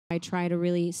I try to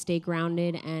really stay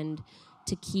grounded and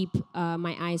to keep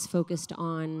my eyes focused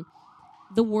on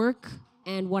the work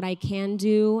and what I can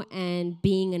do and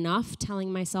being enough,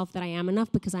 telling myself that I am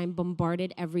enough, because I'm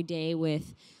bombarded every day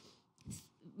with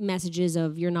messages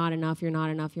of you're not enough, you're not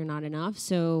enough, you're not enough.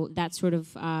 So that's sort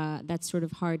of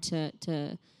hard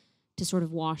to sort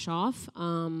of wash off.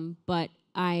 But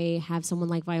I have someone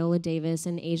like Viola Davis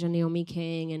and Asia Naomi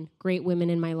King and great women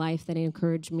in my life that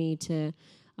encourage me to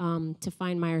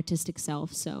find my artistic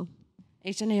self. So.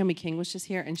 Asia Naomi King was just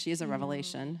here, and she is a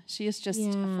revelation. She is just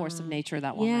a force of nature,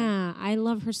 that woman. Yeah, I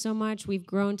love her so much. We've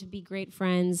grown to be great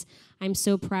friends. I'm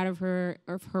so proud of her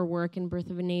work in Birth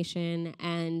of a Nation,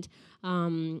 and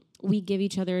we give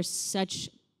each other such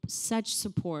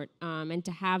support. And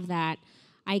to have that,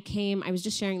 I was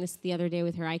just sharing this the other day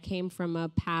with her. I came from a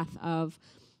path of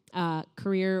a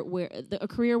career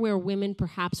where women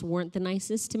perhaps weren't the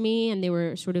nicest to me, and they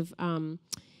were sort of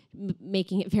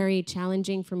making it very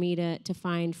challenging for me to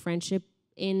find friendship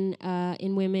in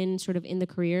women, sort of in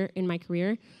my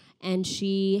career. And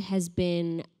she has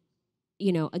been,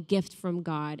 a gift from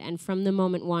God. And from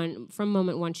moment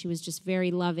one, she was just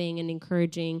very loving and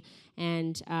encouraging.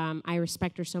 And I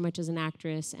respect her so much as an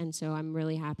actress. And so I'm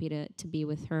really happy to be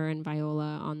with her and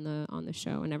Viola on the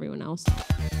show and everyone else.